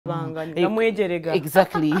banga namwejerega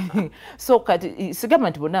exactly so kati sigamba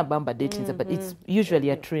nti bonna bamba dating but it's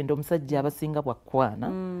usually a trend omusajja abasinga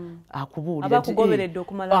bwakwana akubuulira abakugoberedde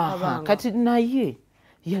okumala kabanga kati naye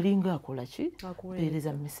yalinga akola ki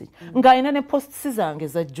peereza message ng'alina ne posts zange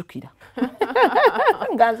zajjukira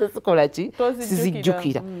nga nze sikola ki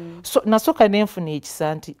sizijjukira so nasooka nenfuna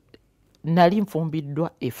ekisa nti nali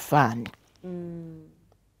nfumbiddwa efaani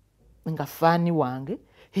nga faani wange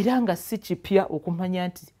era nga si kipya okumanya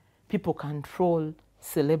nti people control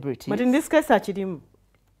celebrities. But in this case akirimu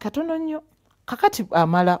katono nnyo kakati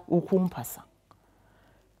amala okumpasa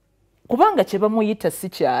kubanga kye bamuyita si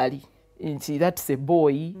kyali nti that's a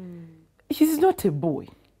boy he's not a boy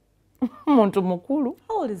muntu mukulu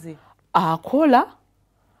how old is he akola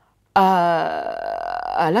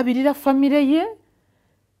alabirira famire ye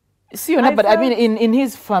si yonna but I mean in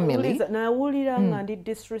his family nawulira nga ndi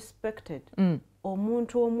disrespected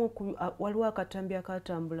omuntu omu waliwo akatambi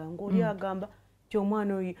akatambula ng'oli agamba ti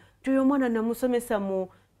omwana oyo tyoyo omwana namusomesa mu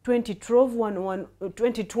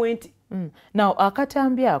 2020 now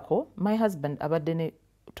akatambi ako my husband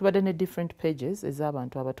tubadde ne different pages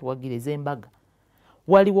ez'abantu abatuwagira ez'embaga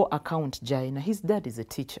waliwo account gy'alina his dad is a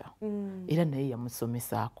teacher era naye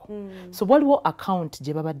yamusomesaako so waliwo account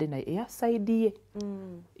gye babadde naye eyasaidiye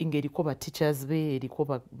ng'eriko ba teachers be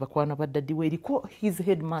eriko bakwano baddadi we eriko his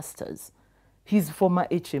headmasters his former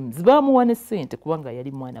HMs bamuwa ne ssente kubanga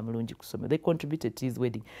yali mwana mulungi kusoma they contributed to his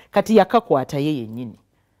wedding kati yakakwata ye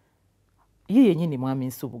yennyini mwami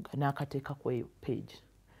Nsubuga n'akateeka ku eyo page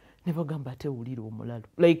ne bagamba ate wulira omulalu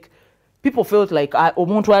like people felt like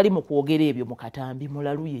omuntu ali mu kwogera ebyo mu katambi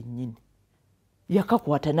mulalu yennyini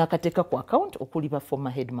yakakwata n'akateeka ku account okuli ba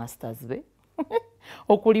former headmasters be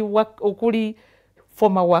okuli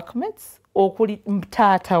former workmates okuli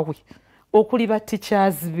taata we okuli ba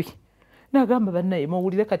teachers be n'agamba bannaye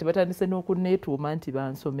muwulire kati batandise n'okunneetuuma nti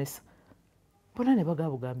bansomesa bona ne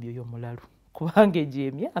bagambye oyo mulalu kubanga egyo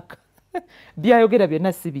emyaka byayogera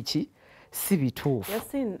byonna si biki si bituufu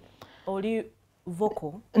Justine oli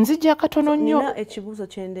vocal nzijja katono nnyo nina ekibuuzo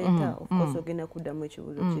kyendeeta of course ogenda kuddamu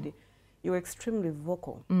ekibuuzo kiri you extremely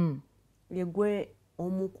vocal yegwe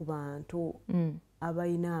omu ku bantu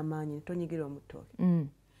abalina amaanyi tonyigira omutooke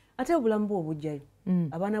ate obulamu bwo obujjayo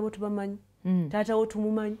abaana bo tubamanyi taata wo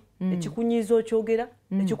tumumanyi ekikunyiiza okyogera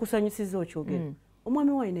ekikusanyusiza okyogera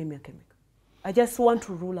omwami wo alina emyaka emeka I just want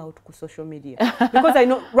to rule out ku social media because I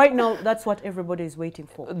know right now that's what everybody is waiting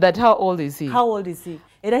for. That how old is he? How old is he?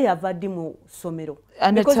 Era yava ddi mu somero.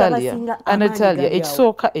 Anatalia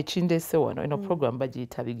ekisooka ekindese wano eno program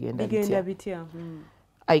bagiyita bigenda bitya.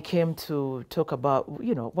 I came to talk about,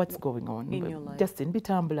 you know, what's going on in your life. Justin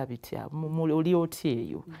bitambula bitya oli otya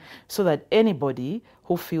eyo so that anybody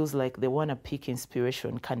who feels like they want to pick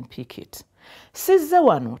inspiration can pick it. Sijja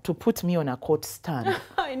wano to put me on a court stand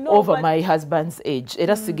over my husband's age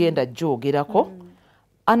era sigenda gyogerako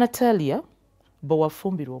Anatalia bwe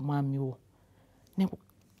wafumbirwa omwami wo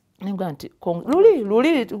nebwa nti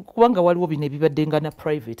luli kubanga waliwo bino ebibadde nga na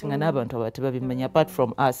private nga n'abantu abala tebabimanya apart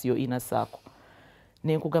from us your inner circle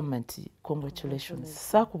nenkugamba nti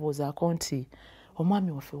congratulations saakubuuzaako nti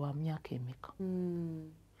omwami waffe wa myaka emeka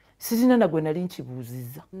sirina nagwe nali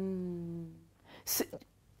nkibuuzizza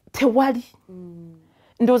tewali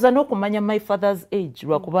ndowooza n'okumanya my father's age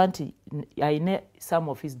lwakuba nti ayina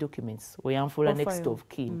some of his documents weyanfuula next of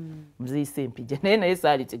kin muziise empija naye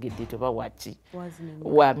saalitegedde toba waki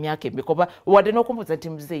wa myaka emeka oba wadde n'okumbuuza nti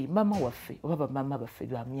muzeeyi mama waffe oba bamama baffe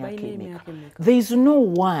ba myaka emeka there is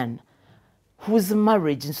no one whose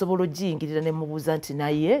marriage nsobola ogiyingirira ne mubuuza nti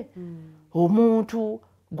naye omuntu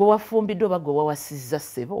gwe wafumbiddwa oba gwe wawasizza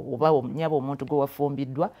ssebo oba nyaba omuntu gwe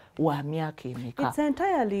wafumbiddwa wa myaka emeka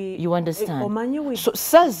you understand so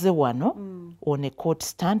sazze wano on a court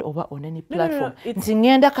stand oba on any platform nti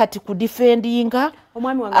ngenda kati kudifendinga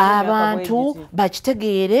abantu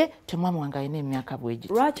bakitegeere ti omwami wange alina emyaka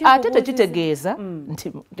bwegiti ate tekitegeeza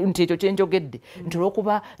nti ekyo kyenjogedde nti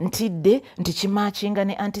olwokuba ntidde nti kimakinga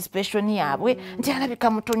ne anticipation yaabwe nti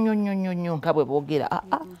alabika muto nnyo nga bwe boogera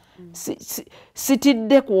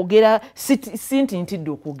sitidde kwogera si nti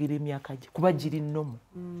ntidde okwogera emyaka gye kuba giri nnomu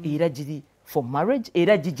era giri for marriage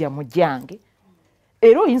era gijja mu gyange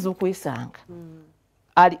era oyinza okwesanga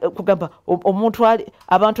kugamba omuntu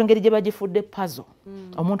abantu engeri gye bagifudde puzzle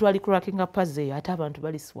omuntu ali crackinga puzzle eyo ate abantu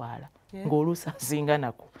baliswala ng'oluusi asinga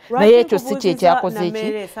nako naye ekyo si kyekyakoze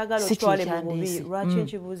eki si kyekyandeese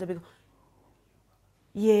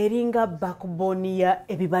yeringa backbone ya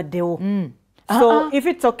ebibaddewo. So if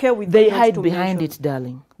it's okay with they hide behind it,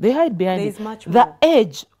 darling. They hide behind it. The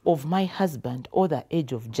age of my husband or the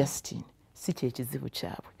age of Justine, si kye ekizibu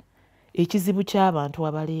kyabwe. Ekizibu ky'abantu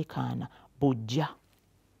abaleekaana bujja.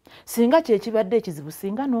 singa kyekibadde ekizibu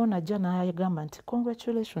singa noonajja n'ayagamba nti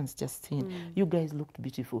congratulations Justine, you guys looked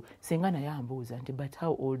beautiful, singa naye ambuuza nti but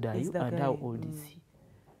how old are you and how old is he?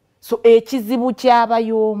 So ekizibu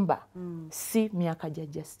ky'abayomba si myaka gya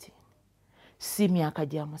Justine, si myaka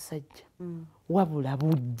gya musajja, wabula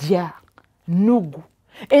bujja nugu.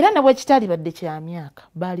 Era na bwe kitaalibadde kya myaka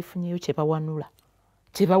baalifunyeyo kye bawanula,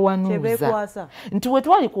 kye bawanuuza. Nti we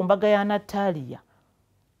twali ku mbaga ya Natalia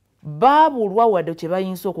baabulwa wadde kye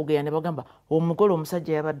bayinza okugenda ne bagamba omugole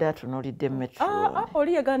omusajja yabadde atunuulidde Metro.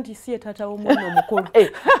 Oli yaga nti si ye taata w'omwana omukulu.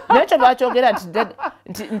 Naye kye baakyogera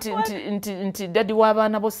nti daddi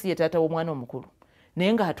w'abaana bo si ye taata w'omwana omukulu.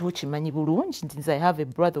 Naye ng'ate okimanyi bulungi nti nze I have a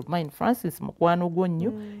brother of mine Francis mukwano gwo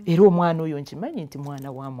nnyo era omwana oyo nkimanyi nti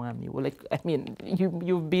mwana wa mwami. Like, I mean,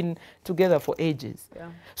 you've been together for ages.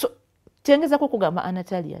 So kyengezako kugamba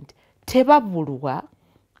Anatalia nti tebabulwa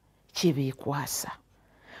kye beekwasa.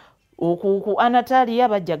 Ku Anatalia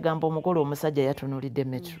bajja gamba omugole omusajja yatunuulidde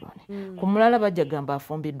Metro. Ku mulala bajja gamba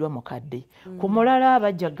afumbiddwa mukadde. Ku mulala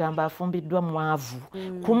bajja gamba afumbiddwa mwavu.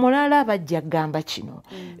 Ku mulala bajja gamba kino.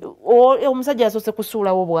 Omusajja asoose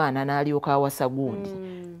kusuulawo bwana n'alyoka awasa gundi.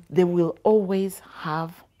 They will always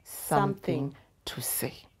have something to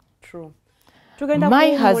say. True.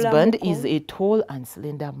 My husband is a tall and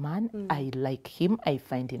slender man. I like him. I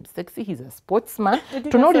find him sexy. He's a sportsman.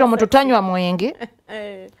 Tunuulira omuntu tanywa mwenge.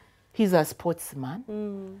 He's a sportsman.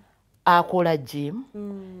 Akola gym.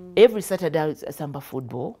 Every Saturday asamba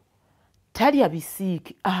football. Talya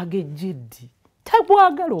bisiiki agejjedde.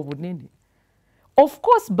 Tabwagala obunene. Of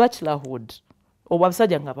course bachelorhood.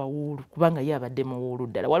 Abasajja nga bawuulu kubanga ye abadde muwuulu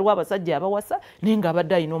ddala. Waliwo abasajja abawasa naye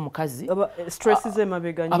ng'abadde alina omukazi. Stress ze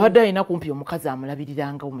mabega nnyo. Abadde alina kumpi omukazi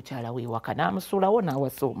amulabiriranga omukyala we ewaka n'amusuulawo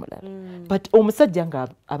n'awasa omulala. But omusajja nga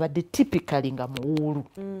abadde typically nga muwuulu.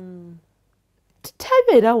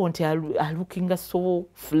 Tabeerawo nti looking so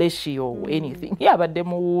fleshy or anything. Ye abadde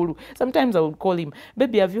muwuulu. Sometimes I would call him,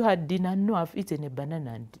 baby, have you had dinner? No, I've eaten a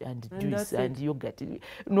banana and juice and yogurt.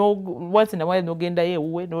 No, once in a while nogenda ye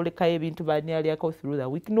uwe nolekayo ebintu banyaliyako through the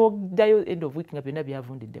week. No, dayo end of week nga byonna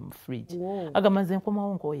byavundidde mu fridge. Agamba nze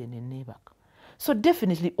nkomawo nkooye ne neebaka. So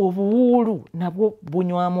definitely obuwuulu nabwo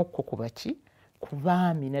bunywamukko ku baki ku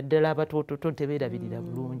baami naddala abatoototo tebeerabirira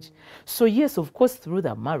bulungi. So yes, of course, through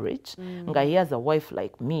the marriage, nga he has a wife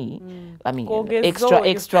like me, I mean,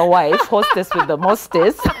 extra wife, hostess with the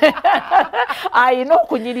mostess. Ayina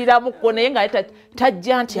okunyiriramuko naye nga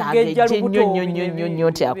tajja nti agejje nnyo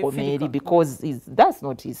nti akomeeri because that's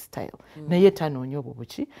not his style. Naye tanoonya obwo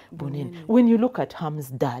buki bunene. When you look at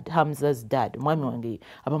Hamza's dad, mwami wange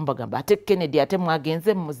abamu bagamba ate Kennedy ate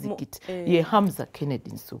mwagenze mu muzikiti. Ye Hamza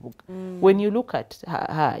Kennedy Nsubuga. When you look at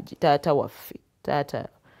Haji, tata waffe, tata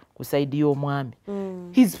kusaidi y'omwami.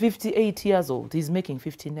 He's 58 years old. He's making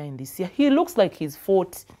 59 this year. He looks like he's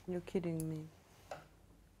 40. You're kidding me.